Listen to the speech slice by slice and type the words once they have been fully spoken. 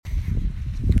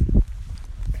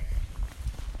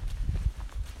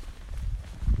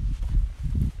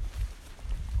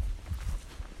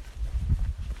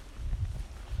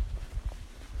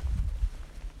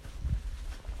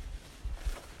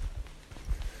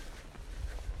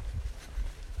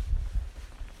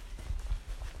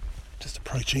Just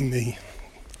approaching the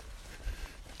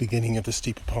beginning of the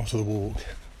steeper part of the walk.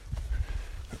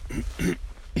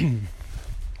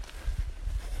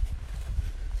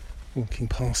 Walking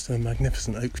past a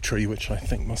magnificent oak tree, which I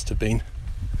think must have been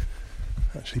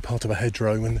actually part of a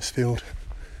hedgerow when this field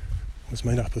was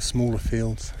made up of smaller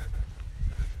fields.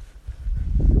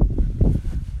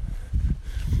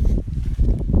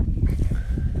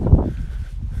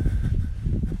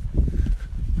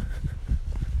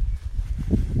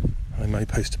 I may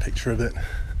post a picture of it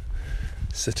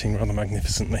sitting rather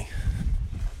magnificently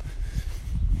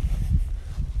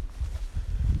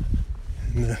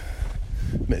in the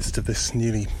midst of this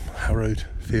newly harrowed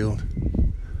field.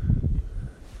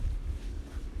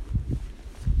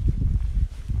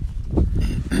 So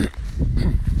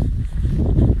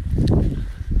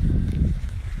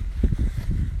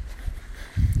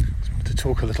I want to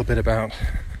talk a little bit about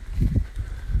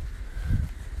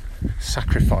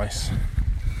sacrifice.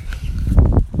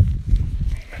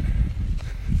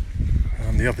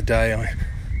 The other day I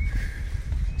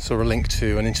saw a link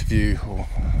to an interview, or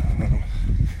I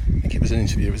think it was an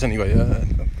interview, it was anyway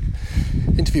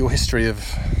interview or history of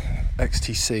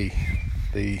XTC,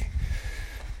 the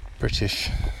British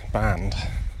band.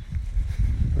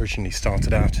 Originally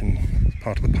started out in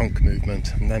part of the punk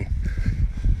movement and then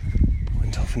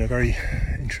went off in a very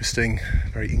interesting,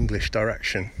 very English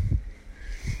direction.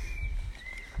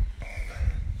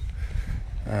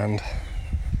 And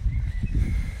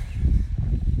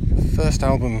first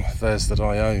album of theirs that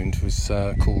I owned was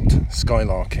called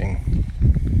Skylarking,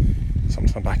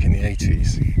 sometime back in the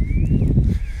 80s,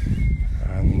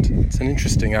 and it's an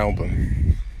interesting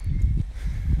album.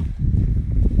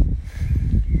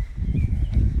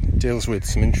 It deals with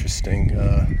some interesting,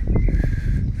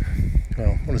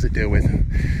 what does it deal with?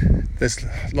 There's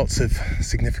lots of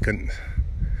significant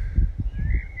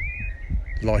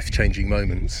life-changing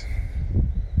moments,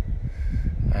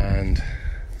 and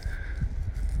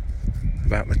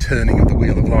about the turning of the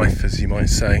wheel of life, as you might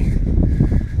say,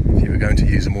 if you were going to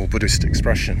use a more Buddhist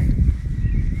expression.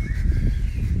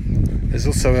 There's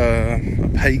also a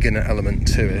pagan element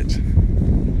to it.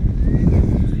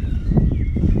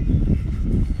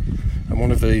 And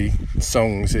one of the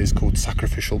songs is called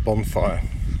Sacrificial Bonfire,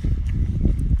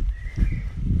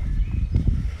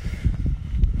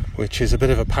 which is a bit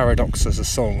of a paradox as a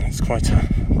song. It's quite a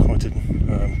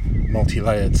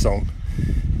multi-layered song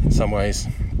in some ways,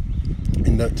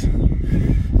 in that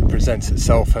it presents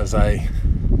itself as a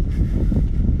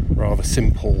rather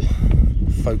simple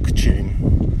folk tune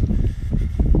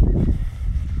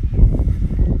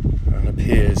and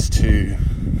appears to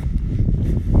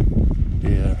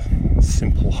be a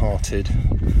simple-hearted,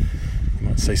 you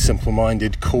might say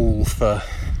simple-minded call for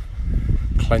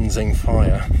cleansing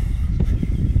fire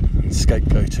and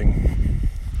scapegoating,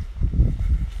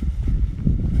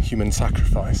 human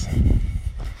sacrifice.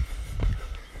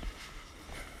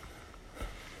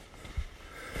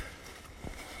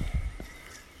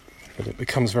 But it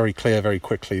becomes very clear very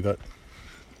quickly that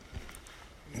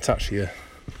it's actually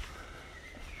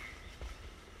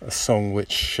a song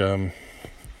which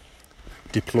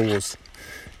deplores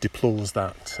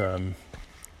that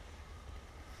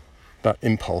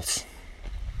impulse,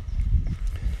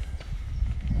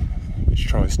 which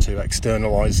tries to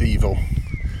externalize evil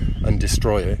and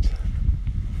destroy it.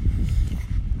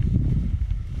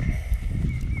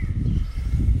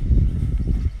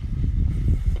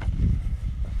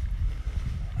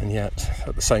 And yet,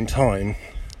 at the same time,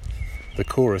 the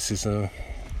chorus is a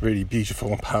really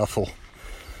beautiful and powerful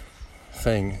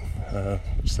thing,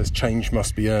 which says, "Change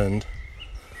must be earned,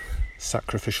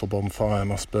 sacrificial bonfire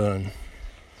must burn."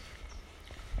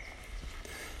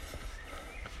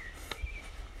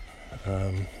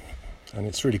 And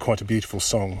it's really quite a beautiful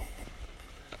song,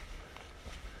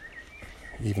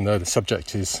 even though the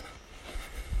subject is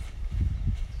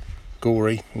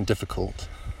gory and difficult.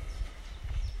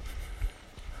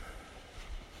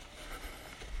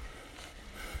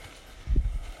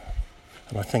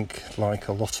 And I think, like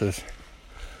a lot of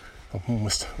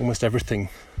almost everything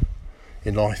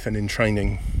in life and in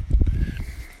training,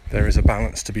 there is a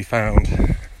balance to be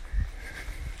found,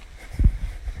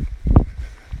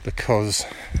 because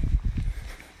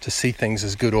to see things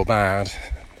as good or bad,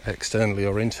 externally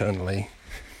or internally,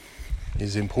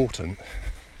 is important,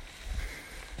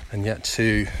 and yet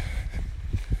to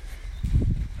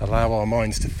allow our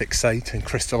minds to fixate and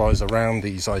crystallize around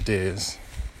these ideas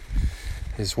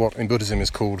is what in Buddhism is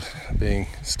called being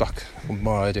stuck or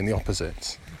mired in the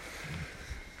opposites.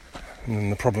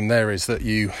 And the problem there is that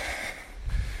you're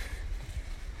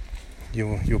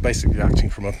basically acting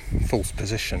from a false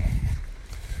position.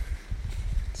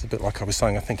 It's a bit like I was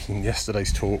saying, I think, in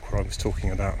yesterday's talk, where I was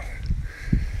talking about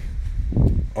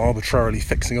arbitrarily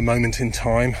fixing a moment in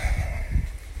time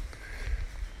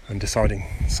and deciding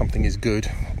something is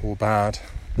good or bad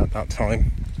at that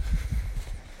time.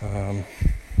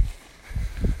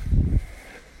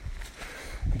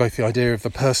 Both the idea of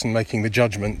the person making the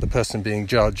judgment, the person being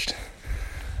judged,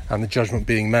 and the judgment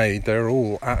being made, they're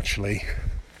all actually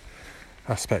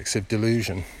aspects of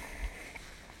delusion,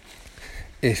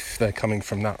 if they're coming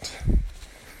from that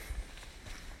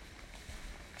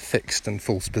fixed and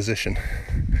false position,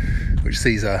 which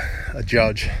sees a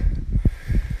judge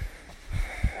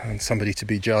and somebody to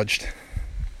be judged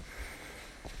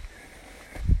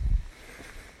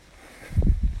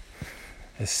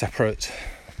as separate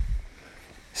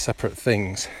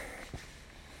things.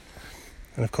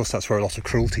 And of course that's where a lot of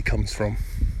cruelty comes from.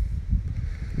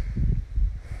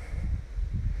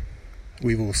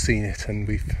 We've all seen it, and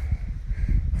we've,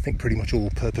 I think, pretty much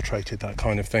all perpetrated that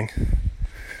kind of thing,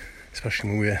 especially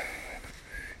when we're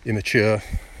immature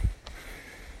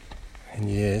in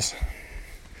years.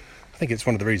 I think it's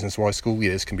one of the reasons why school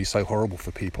years can be so horrible for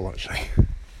people, actually,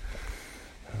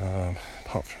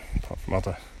 apart from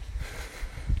other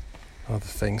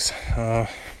things. And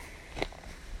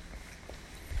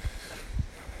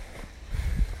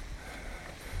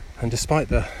despite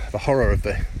the horror of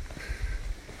the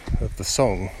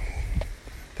song,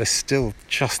 there's still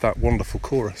just that wonderful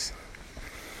chorus.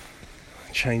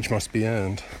 Change must be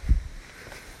earned.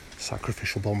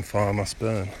 Sacrificial bonfire must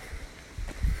burn.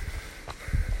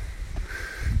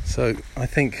 So I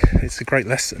think it's a great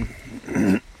lesson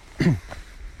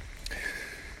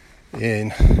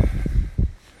in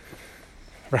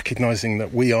recognising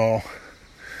that we are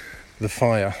the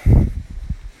fire,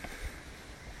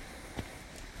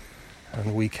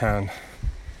 and we can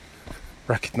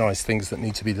recognise things that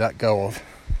need to be let go of,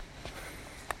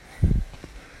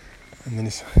 and then,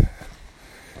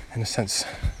 in a sense,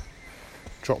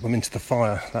 drop them into the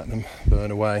fire, let them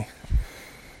burn away.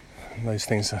 And those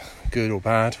things are good or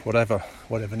bad, whatever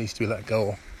needs to be let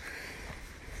go of.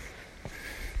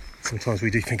 Sometimes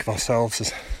we do think of ourselves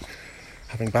as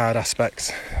having bad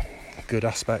aspects, good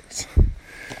aspects.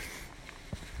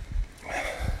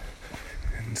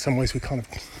 In some ways we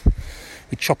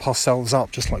chop ourselves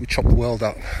up just like we chop the world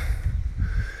up.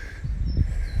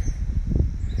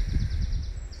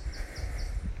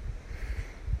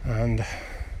 And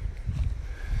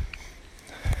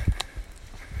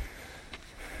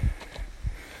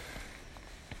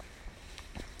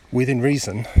within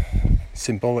reason,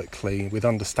 symbolically, with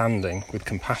understanding, with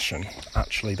compassion,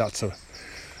 actually that's a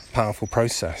powerful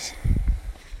process.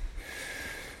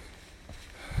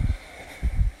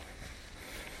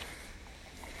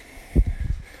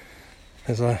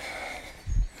 There's a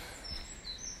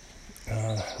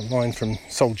line from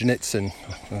Solzhenitsyn,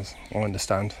 as I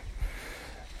understand,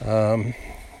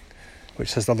 which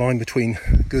says the line between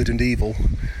good and evil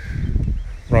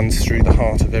runs through the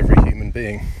heart of every human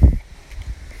being.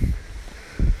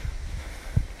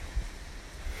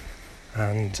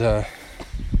 And I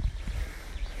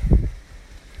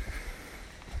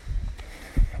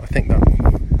think that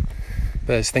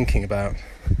bears thinking about,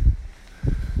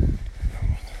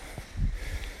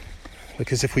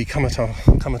 because if we come at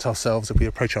ourselves, if we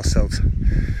approach ourselves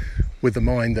with the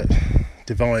mind that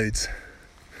divides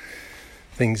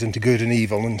things into good and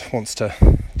evil and wants to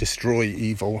destroy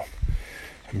evil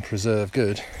and preserve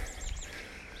good,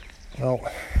 well,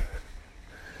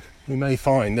 we may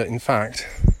find that in fact,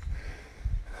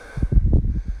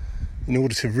 in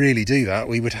order to really do that,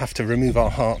 we would have to remove our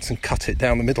hearts and cut it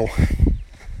down the middle,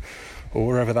 or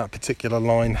wherever that particular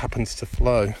line happens to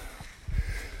flow.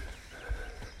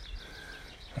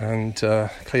 And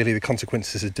clearly the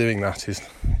consequences of doing that is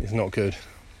not good.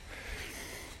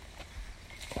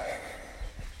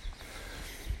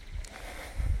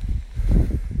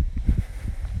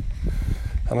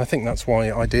 And I think that's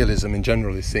why idealism in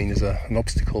general is seen as an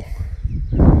obstacle.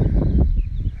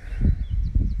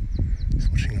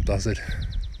 Just watching a buzzard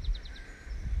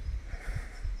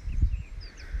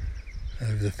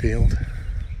over the field.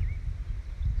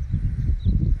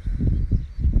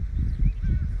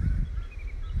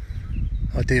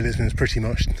 Idealism is pretty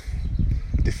much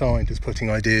defined as putting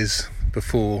ideas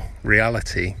before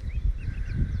reality.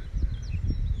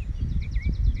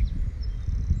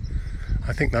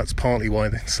 I think that's partly why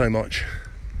so much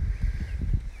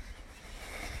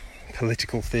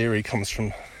political theory comes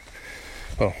from,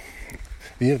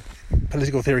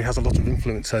 political theory has a lot of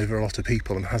influence over a lot of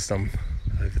people and has done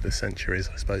over the centuries,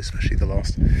 I suppose, especially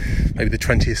maybe the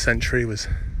 20th century was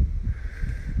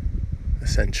a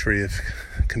century of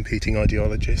competing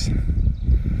ideologies.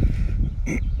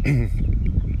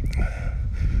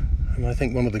 And I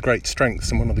think one of the great strengths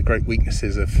and one of the great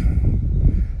weaknesses of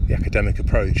the academic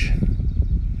approach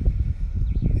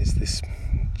is this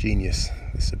genius,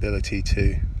 this ability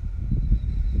to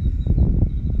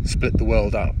split the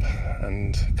world up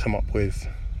and come up with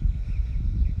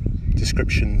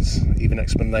descriptions, even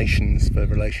explanations for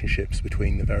relationships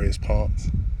between the various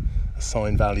parts,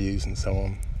 assign values and so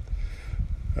on,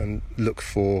 and look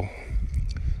for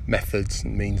methods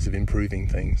and means of improving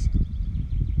things.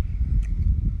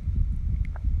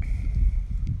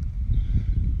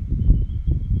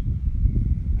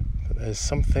 But there's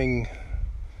something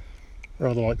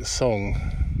rather like the song.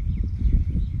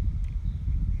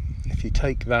 If you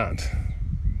take that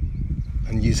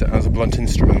and use it as a blunt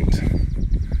instrument,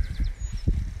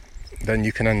 then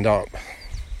you can end up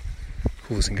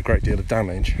causing a great deal of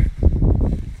damage.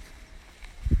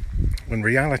 When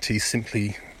reality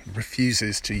simply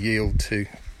refuses to yield to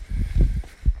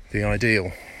the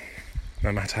ideal,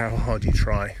 no matter how hard you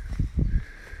try,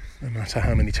 no matter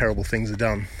how many terrible things are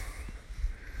done.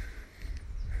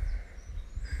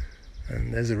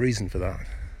 And there's a reason for that.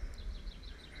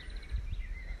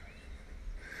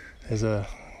 There's a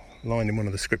line in one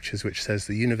of the scriptures which says,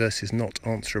 "The universe is not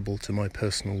answerable to my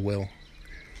personal will,"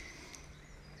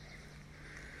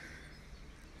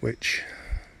 which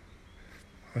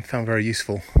I found very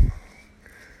useful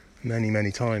many,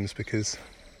 many times, because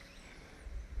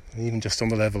even just on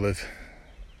the level of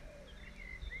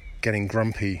getting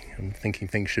grumpy and thinking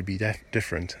things should be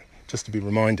different, just to be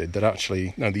reminded that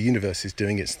actually, no, the universe is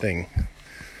doing its thing,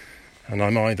 and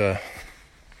I'm either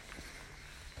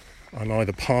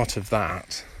part of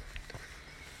that,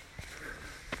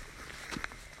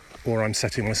 or I'm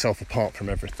setting myself apart from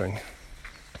everything.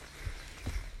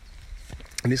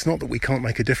 And it's not that we can't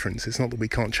make a difference, it's not that we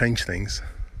can't change things.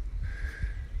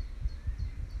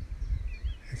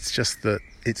 It's just that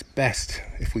it's best,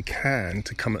 if we can,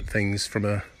 to come at things from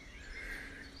a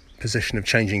position of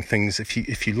changing things,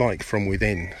 if you like, from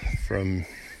within, from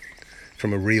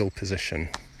a real position.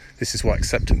 This is why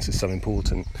acceptance is so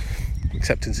important.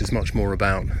 Acceptance is much more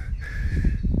about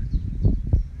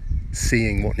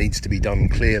seeing what needs to be done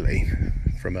clearly,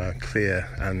 from a clear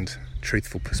and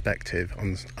truthful perspective,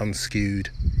 unskewed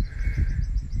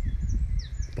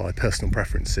by personal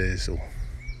preferences or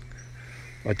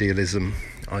idealism,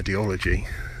 ideology,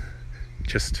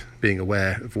 just being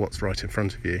aware of what's right in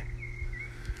front of you.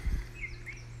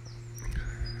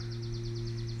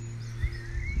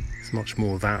 It's much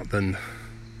more that than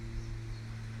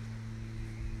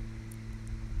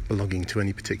belonging to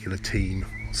any particular team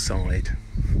or side.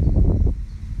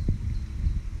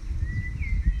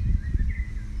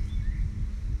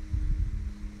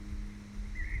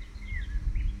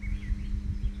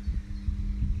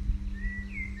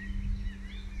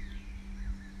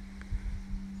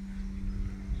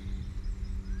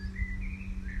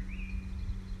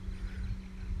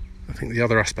 I think the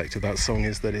other aspect of that song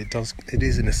is that it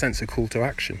is in a sense a call to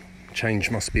action.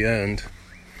 Change must be earned.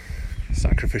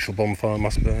 Sacrificial bonfire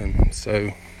must burn.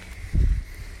 So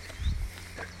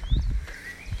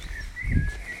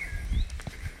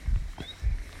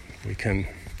we can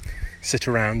sit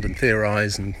around and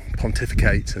theorise and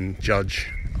pontificate and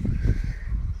judge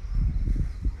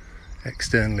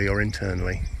externally or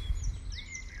internally,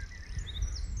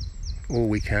 or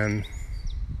we can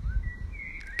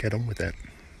get on with it.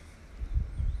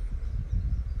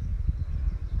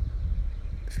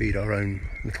 Feed our own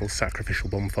little sacrificial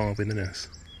bonfire within us.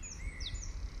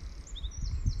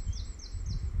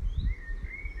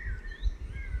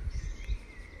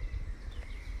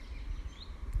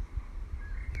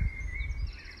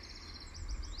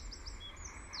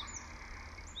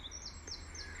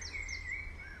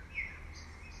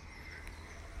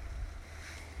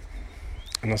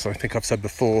 And as I think I've said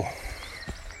before,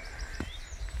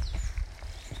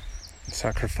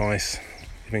 sacrifice,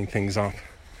 giving things up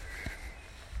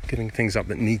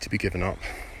that need to be given up,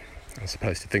 as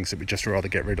opposed to things that we'd just rather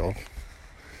get rid of,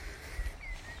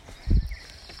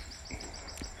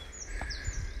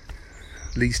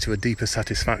 leads to a deeper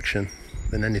satisfaction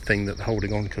than anything that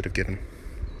holding on could have given.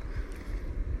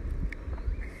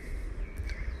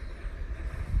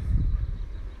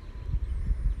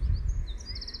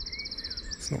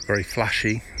 It's not very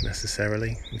flashy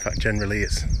necessarily. In fact, generally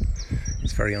it's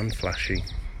very unflashy,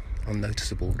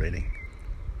 unnoticeable really.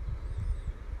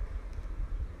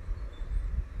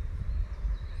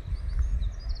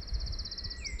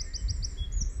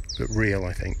 But real,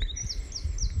 I think.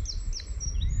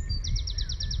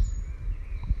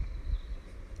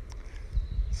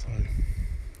 So,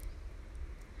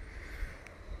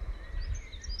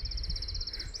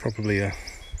 probably a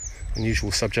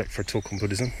unusual subject for a talk on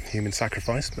Buddhism, human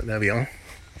sacrifice, but there we are.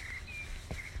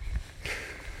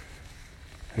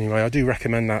 Anyway, I do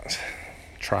recommend that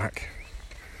track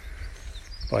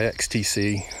by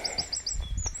XTC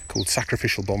called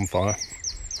Sacrificial Bonfire,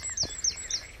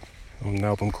 on an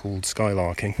album called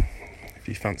Skylarking, if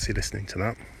you fancy listening to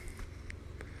that.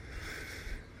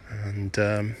 And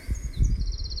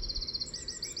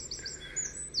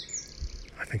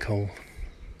I think I'll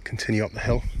continue up the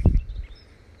hill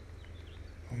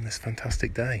on this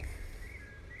fantastic day.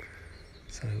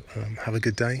 So have a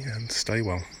good day and stay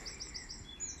well.